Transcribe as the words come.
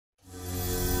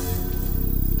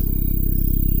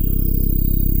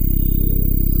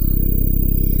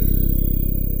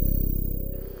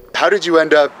how did you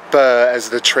end up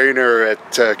as the trainer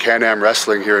at Can-Am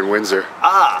Wrestling here in Windsor?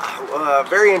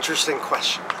 Very interesting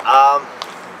question.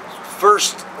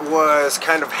 First was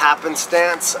kind of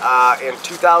happenstance in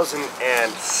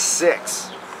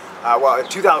 2006. In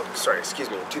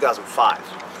 2005.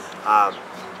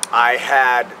 I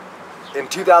had, in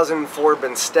 2004,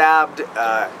 been stabbed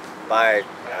by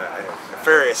a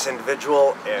nefarious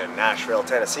individual in Nashville,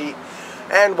 Tennessee,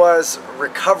 and was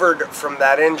recovered from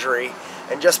that injury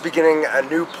and just beginning a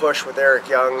new push with Eric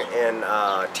Young in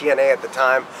TNA at the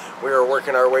time. We were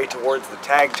working our way towards the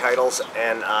tag titles,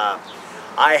 and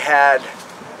I had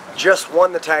just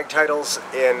won the tag titles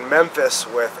in Memphis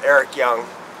with Eric Young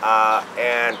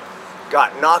and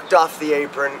got knocked off the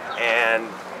apron and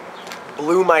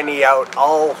blew my knee out,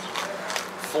 all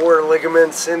 4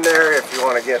 ligaments in there if you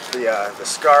want to get the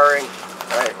scarring.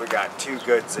 Right, we got 2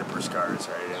 good zipper scars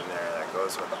right in there. That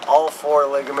goes with all 4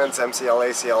 ligaments, MCL,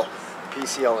 ACL,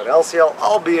 PCL, and LCL,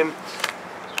 all being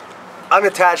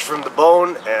unattached from the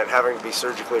bone and having to be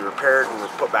surgically repaired and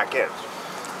put back in.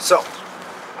 So,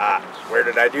 where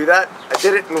did I do that? I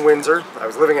did it in Windsor. I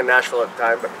was living in Nashville at the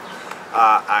time, but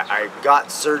I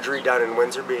got surgery done in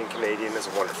Windsor. Being Canadian is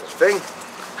a wonderful thing.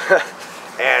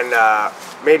 And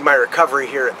made my recovery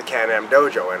here at the Can-Am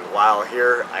Dojo. And while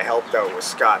here, I helped out with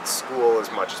Scott's school as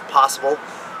much as possible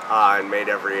and made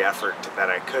every effort that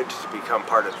I could to become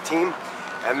part of the team.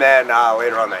 And then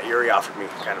later on that year, he offered me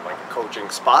kind of like a coaching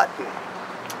spot.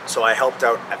 So I helped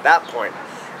out at that point.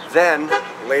 Then,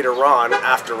 later on,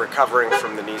 after recovering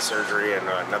from the knee surgery and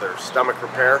another stomach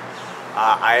repair,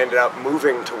 I ended up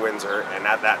moving to Windsor, and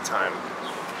at that time,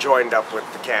 joined up with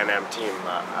the Can-Am team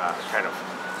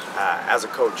as a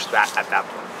coach at that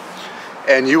point.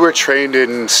 And you were trained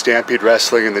in Stampede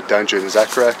Wrestling in the Dungeon, is that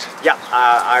correct? Yeah,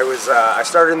 I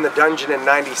started in the Dungeon in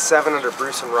 '97 under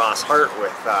Bruce and Ross Hart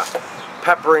with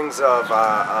pepperings of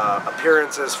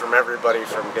appearances from everybody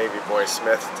from Davey Boy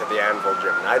Smith to the Anvil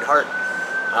Jim Neidhart.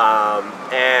 I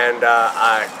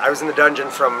was in the Dungeon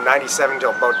from '97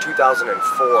 till about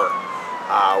 2004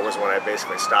 was when I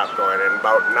basically stopped going. And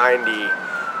about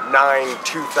 '99,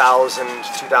 2000,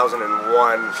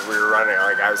 2001, we were running,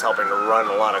 I was helping to run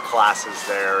a lot of classes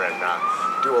there and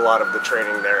do a lot of the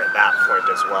training there at that point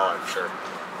as well. I'm sure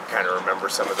you kind of remember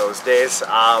some of those days.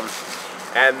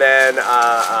 And then,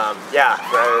 yeah,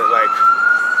 like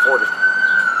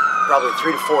probably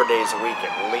 3 to 4 days a week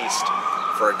at least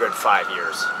for a good 5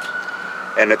 years.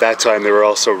 And at that time, they were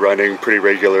also running pretty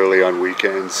regularly on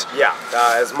weekends. Yeah,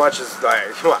 as much as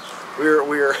we were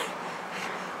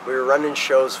running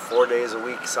shows 4 days a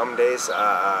week. Some days,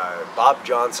 Bob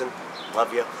Johnson,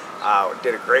 love you,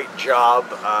 did a great job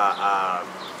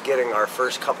getting our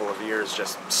first couple of years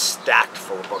just stacked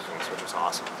full of bookings, which was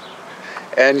awesome.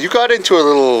 And you got into a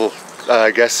little,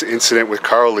 I guess, incident with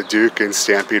Carl LeDuc in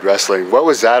Stampede Wrestling. What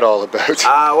was that all about?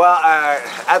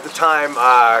 At the time,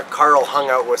 Carl hung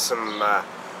out with some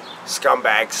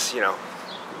scumbags. You know,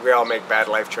 we all make bad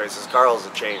life choices. Carl's a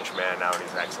changed man now, and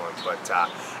he's excellent. But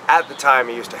at the time,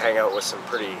 he used to hang out with some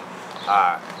pretty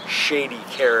shady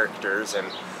characters, and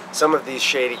some of these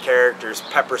shady characters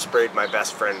pepper sprayed my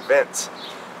best friend Vince,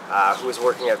 who was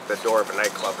working at the door of a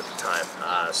nightclub at the time.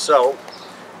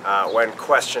 When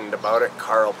questioned about it,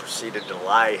 Carl proceeded to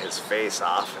lie his face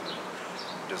off and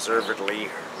deservedly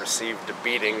received a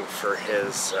beating for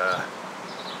his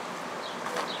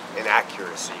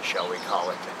inaccuracy, shall we call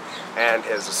it, and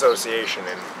his association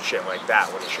and shit like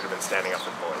that when he should have been standing up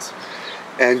for boys.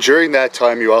 And during that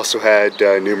time, you also had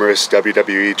numerous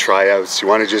WWE tryouts. You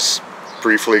want to just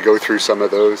briefly go through some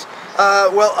of those? At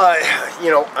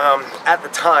the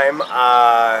time,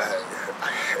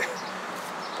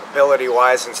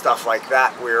 ability-wise and stuff like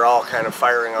that, we were all kind of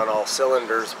firing on all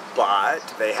cylinders, but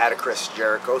they had a Chris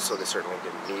Jericho, so they certainly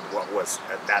didn't need what was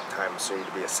at that time soon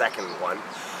to be a second one.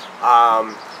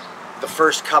 The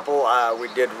first couple we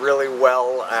did really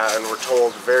well and were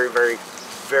told very, very,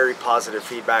 very positive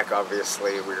feedback.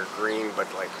 Obviously, we were green, but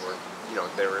like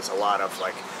there was a lot of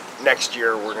like, next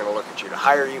year we're going to look at you to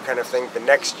hire you kind of thing. The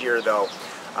next year though,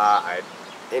 I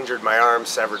injured my arm,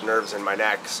 severed nerves in my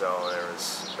neck, so there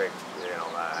was big.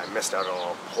 I missed out on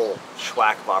a whole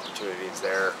schwack of opportunities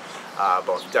there,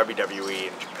 both WWE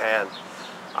and Japan.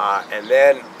 And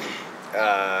then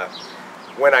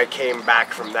when I came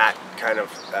back from that kind of,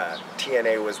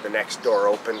 TNA was the next door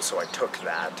open, so I took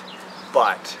that.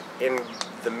 But in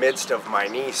the midst of my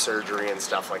knee surgery and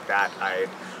stuff like that, I had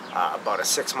about a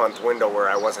 6-month window where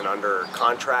I wasn't under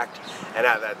contract, and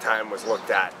at that time was looked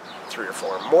at 3 or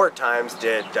 4 more times,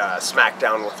 did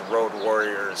SmackDown with the Road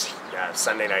Warriors,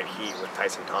 Sunday Night Heat with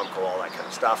Tyson Tomko, all that kind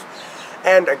of stuff.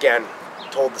 And again,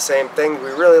 told the same thing. We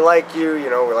really like you, you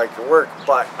know, we like your work,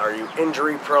 but are you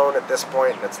injury prone at this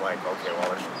point? And it's like, okay,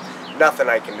 well, there's nothing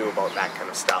I can do about that kind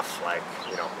of stuff. Like,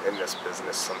 you know, in this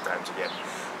business, sometimes you get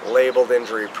labeled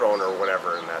injury prone or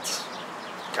whatever, and that's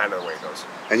kind of the way it goes.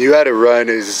 And you had a run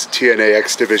as TNA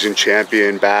X Division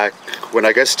champion back when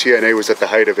I guess TNA was at the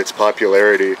height of its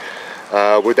popularity.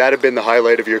 Would that have been the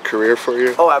highlight of your career for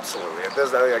you? Oh, absolutely. At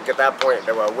that point,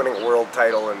 winning a world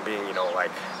title and being, you know,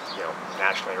 like, you know,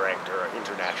 nationally ranked or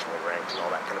internationally ranked and all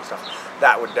that kind of stuff,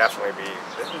 that would definitely be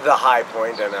the high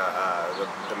point and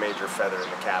the major feather in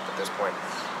the cap at this point.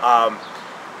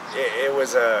 It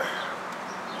was a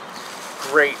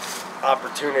great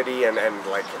opportunity, and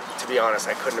like, to be honest,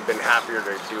 I couldn't have been happier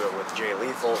to do it with Jay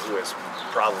Lethal, who is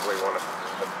probably one of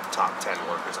the top 10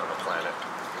 workers on the planet.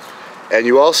 And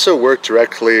you also worked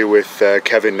directly with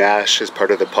Kevin Nash as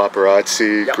part of the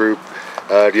paparazzi group.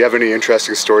 Do you have any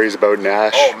interesting stories about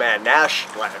Nash? Oh man, Nash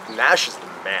is the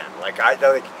man. Like,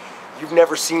 you've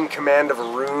never seen command of a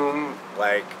room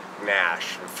like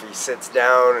Nash. If he sits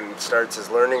down and starts his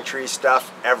learning tree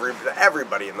stuff,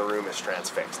 everybody in the room is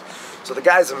transfixed. So the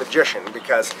guy's a magician,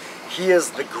 because he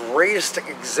is the greatest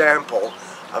example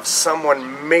of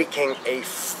someone making a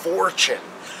fortune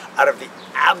out of the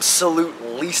absolute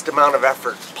least amount of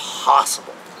effort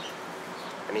possible.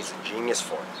 And he's a genius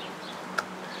for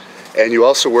it. And you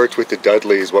also worked with the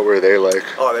Dudleys. What were they like?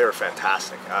 Oh, they were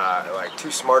fantastic. Like, two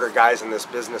smarter guys in this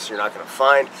business you're not going to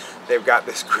find. They've got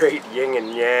this great yin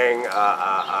and yang,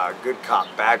 good cop,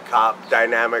 bad cop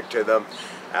dynamic to them.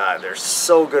 They're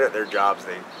so good at their jobs.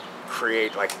 They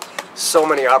create like so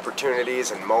many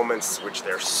opportunities and moments which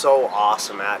they're so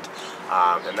awesome at,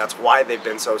 and that's why they've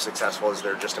been so successful, is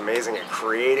they're just amazing at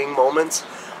creating moments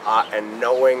and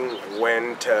knowing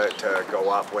when to go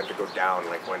up, when to go down,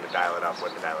 like when to dial it up,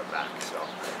 when to dial it back.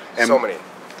 So many.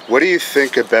 What do you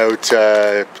think about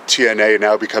TNA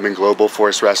now becoming Global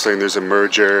Force Wrestling? There's a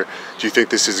merger. Do you think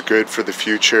this is good for the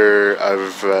future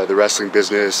of the wrestling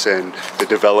business and the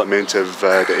development of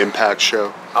the Impact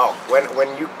show? Oh,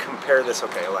 when you compare this,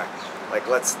 okay, like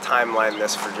let's timeline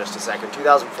this for just a second.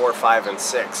 2004, 5, and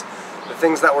 6. The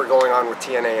things that were going on with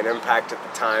TNA and Impact at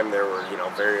the time, there were, you know,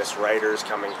 various writers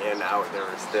coming in, out, there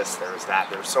was this, there was that,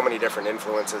 there were so many different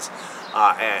influences,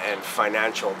 and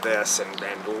financial this,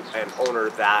 and owner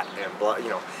that, and, you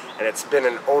know, and it's been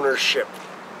an ownership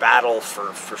battle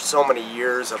for so many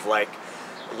years of, like,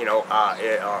 you know,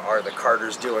 are the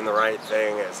Carters doing the right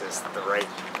thing? Is this the right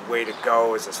way to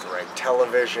go? Is this the right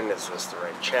television? Is this the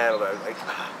right channel? Like,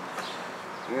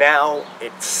 now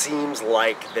it seems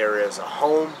like there is a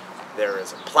home, there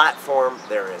is a platform,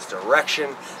 there is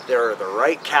direction, there are the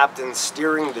right captains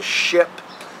steering the ship.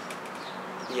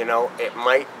 You know, it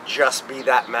might just be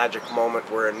that magic moment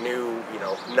where a new, you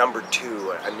know, number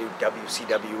 2, a new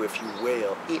WCW, if you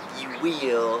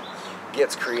will,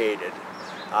 gets created,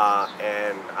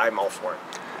 and I'm all for it.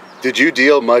 Did you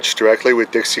deal much directly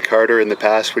with Dixie Carter in the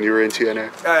past when you were in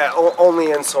TNA?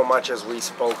 Only in so much as we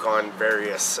spoke on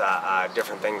various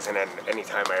different things, and any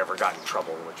time I ever got in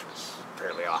trouble, which was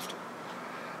fairly often.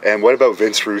 And what about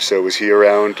Vince Russo? Was he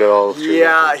around at all?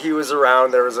 Yeah, he was around.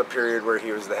 There was a period where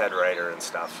he was the head writer and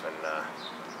stuff, and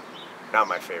not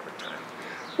my favorite time.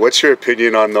 What's your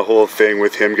opinion on the whole thing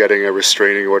with him getting a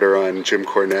restraining order on Jim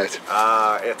Cornette?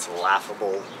 It's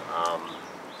laughable.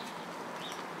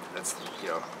 It's, you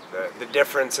know, the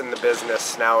difference in the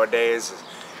business nowadays is,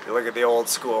 you look at the old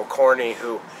school Corny,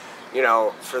 who, you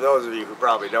know, for those of you who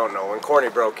probably don't know, when Corny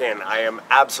broke in, I am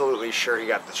absolutely sure he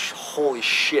got the holy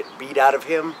shit beat out of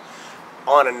him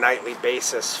on a nightly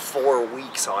basis, 4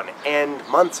 weeks on end,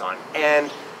 months on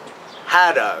end,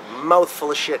 had a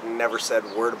mouthful of shit and never said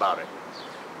a word about it,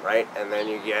 right? And then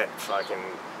you get fucking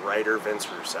writer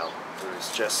Vince Russo,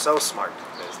 who's just so smart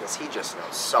in the business. He just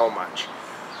knows so much.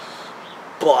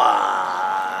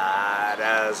 But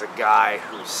as a guy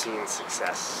who's seen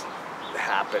success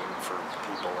happen for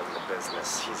people in the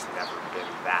business, he's never been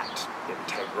that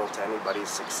integral to anybody's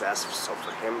success. So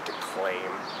for him to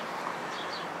claim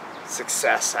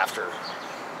success after,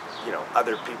 you know,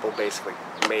 other people basically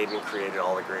made and created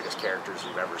all the greatest characters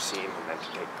you've ever seen, and then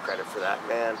to take credit for that,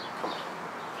 man, come on.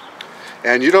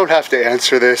 And you don't have to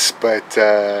answer this,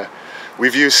 but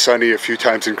we've used Sunny a few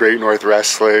times in Great North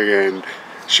Wrestling, and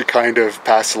she kind of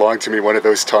passed along to me one of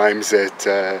those times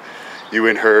that you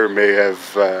and her may have...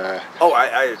 Oh,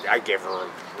 I gave her a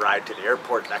ride to the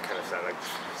airport, that kind of stuff. Like,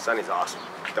 Sunny's awesome,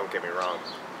 don't get me wrong.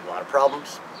 A lot of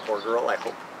problems, poor girl. I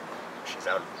hope she's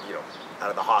out, you know, out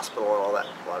of the hospital and all that.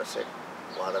 A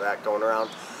lot of that going around.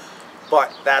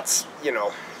 But that's, you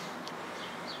know,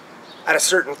 at a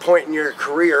certain point in your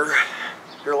career,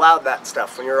 you're allowed that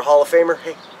stuff. When you're a Hall of Famer,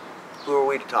 hey, who are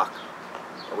we to talk?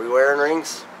 Are we wearing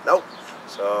rings? Nope.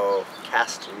 So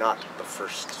cast not the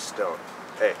first stone.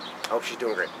 Hey, I hope she's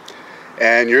doing great.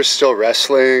 And you're still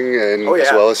wrestling and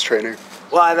as well as training?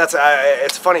 Well, and that's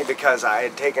it's funny because I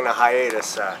had taken a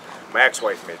hiatus. My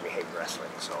ex-wife made me hate wrestling,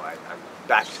 so I'm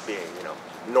back to being, you know,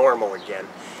 normal again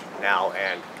now,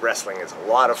 and wrestling is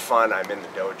a lot of fun. I'm in the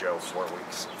dojo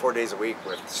 4 days a week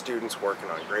with students working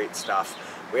on great stuff.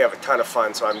 We have a ton of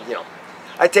fun, so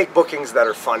I take bookings that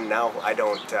are fun now. I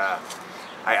don't,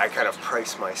 I kind of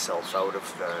price myself out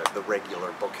of the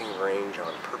regular booking range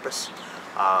on purpose.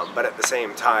 But at the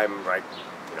same time, like,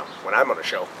 you know, when I'm on a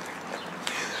show,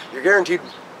 you're guaranteed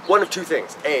one of two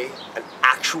things. A, an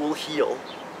actual heel,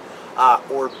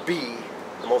 or B,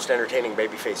 the most entertaining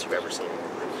babyface you've ever seen in your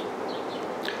life.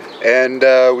 And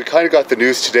we kind of got the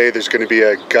news today there's going to be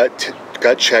a gut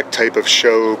check type of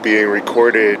show being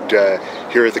recorded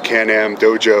here at the Can-Am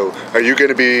Dojo. Are you going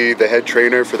to be the head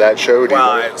trainer for that show?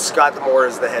 Well, Scott Moore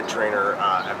is the head trainer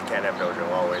at the Can-Am Dojo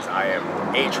always. I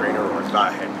am a trainer, or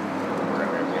the head,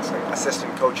 I guess, like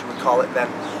assistant coach you would call it then,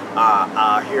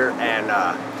 here. And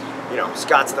you know,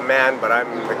 Scott's the man, but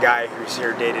I'm the guy who's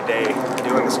here day to day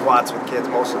doing the squats with kids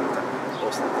most of the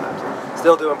time.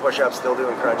 Still doing push-ups, still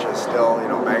doing crunches, still, you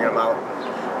know, banging them out.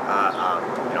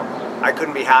 You know, I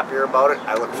couldn't be happier about it.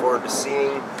 I look forward to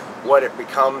seeing what it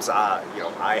becomes. You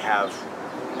know, I have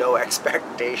no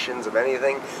expectations of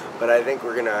anything, but I think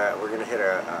we're gonna hit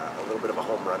a little bit of a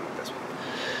home run with this one.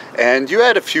 And you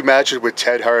had a few matches with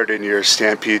Ted Hart in your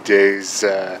Stampede days.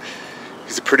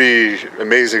 He's a pretty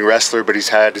amazing wrestler, but he's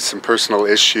had some personal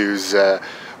issues.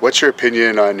 What's your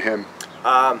opinion on him?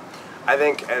 I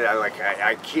think,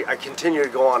 I continue to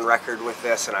go on record with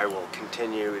this, and I will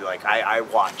continue. Like, I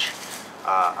watch,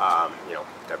 you know,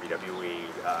 WWE,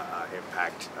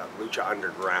 Impact, Lucha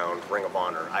Underground, Ring of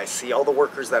Honor. I see all the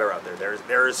workers that are out there.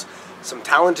 There's some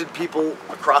talented people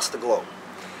across the globe.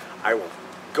 I will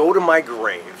go to my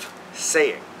grave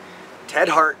saying Ted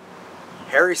Hart,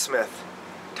 Harry Smith,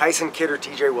 Tyson Kidd, or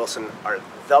TJ Wilson are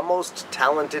the most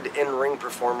talented in-ring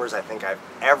performers I think I've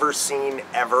ever seen,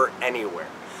 ever, anywhere.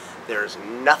 There's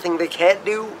nothing they can't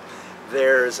do.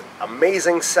 There's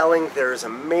amazing selling. There's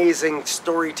amazing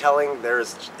storytelling.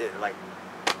 There's, like,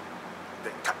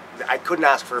 I couldn't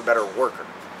ask for a better worker.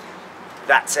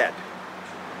 That said,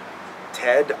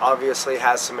 Ted obviously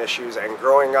has some issues, and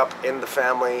growing up in the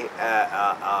family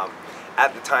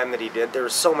at the time that he did, there were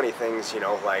so many things, you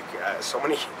know, like so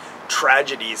many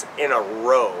tragedies in a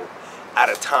row at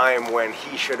a time when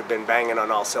he should have been banging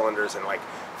on all cylinders, and like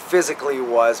physically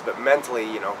was, but mentally,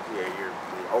 you know,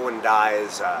 Owen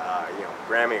dies, you know,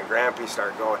 Grammy and Grampy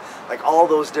start going, like all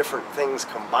those different things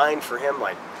combined for him.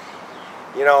 Like,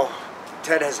 you know,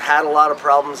 Ted has had a lot of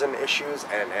problems and issues,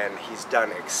 and he's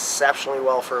done exceptionally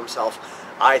well for himself.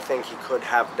 I think he could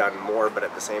have done more, but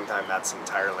at the same time, that's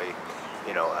entirely,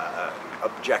 you know,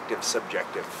 objective,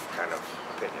 subjective kind of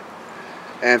opinion.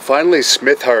 And finally,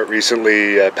 Smith Hart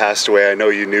recently passed away. I know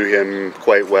you knew him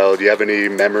quite well. Do you have any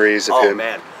memories of him? Oh,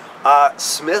 man.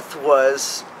 Smith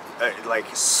was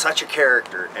like such a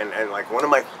character, and like one of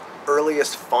my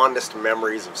earliest, fondest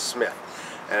memories of Smith.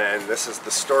 And this is the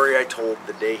story I told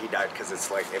the day he died, because it's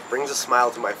like, it brings a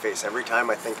smile to my face every time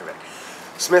I think of it.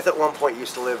 Smith at one point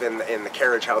used to live in the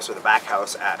carriage house, or the back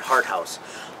house at Hart House,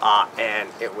 and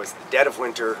it was the dead of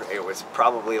winter. It was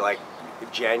probably like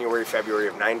January, February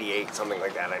of '98, something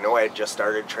like that. I know I had just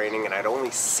started training, and I'd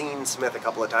only seen Smith a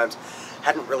couple of times,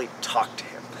 hadn't really talked to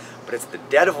him. But it's the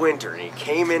dead of winter, and he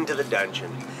came into the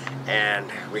dungeon,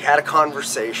 and we had a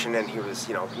conversation, and he was,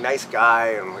 you know, a nice guy,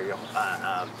 and we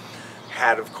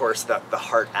had, of course, the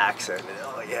Hart accent, and,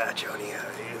 oh yeah, Joni,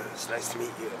 it's nice to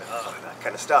meet you, and oh, that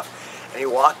kind of stuff. And he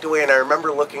walked away, and I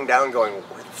remember looking down going,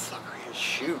 where the fuck are his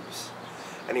shoes?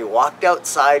 And he walked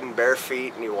outside in bare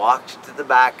feet, and he walked to the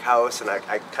back house, and I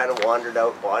kind of wandered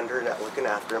out, looking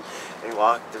after him, and he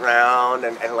walked around,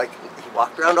 and like, he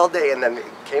walked around all day, and then he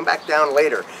came back down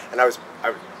later, and I was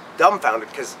dumbfounded,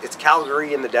 because it's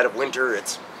Calgary in the dead of winter.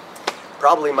 It's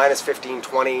probably minus 15,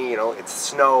 20, you know, it's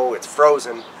snow, it's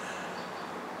frozen.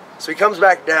 So he comes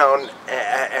back down,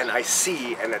 and I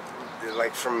see, and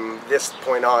like from this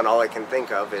point on, all I can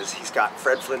think of is he's got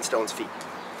Fred Flintstone's feet.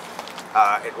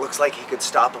 It looks like he could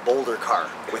stop a boulder car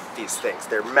with these things.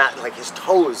 They're like his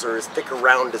toes are as thick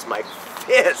around as my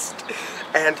fist.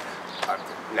 And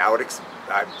now it's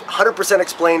 100%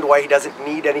 explained why he doesn't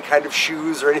need any kind of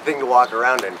shoes or anything to walk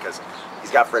around in, because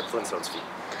he's got Fred Flintstone's feet.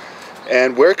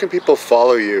 And where can people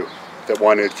follow you? that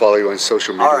want to follow you on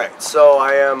social media? All right, so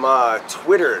I am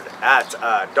Twittered at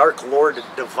Dark Lord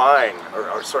Devine,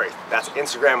 or sorry, that's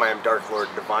Instagram. I am Dark Lord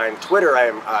Devine. Twitter, I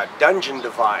am Dungeon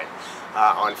Devine.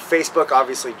 On Facebook,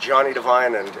 obviously Johnny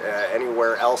Devine, and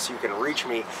anywhere else you can reach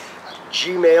me.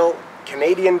 Gmail,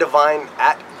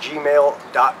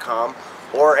 CanadianDevine@gmail.com,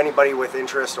 or anybody with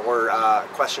interest or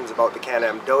questions about the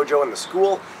Can-Am Dojo and the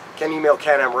school can email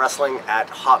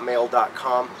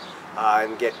canamwrestling@hotmail.com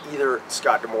and get either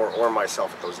Scott D'Amore or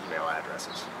myself at those email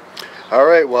addresses. All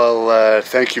right, well,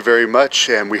 thank you very much,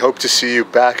 and we hope to see you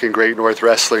back in Great North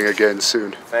Wrestling again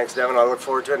soon. Thanks, Devin. I look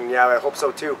forward to it, and yeah, I hope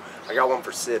so too. I got one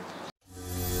for Sid.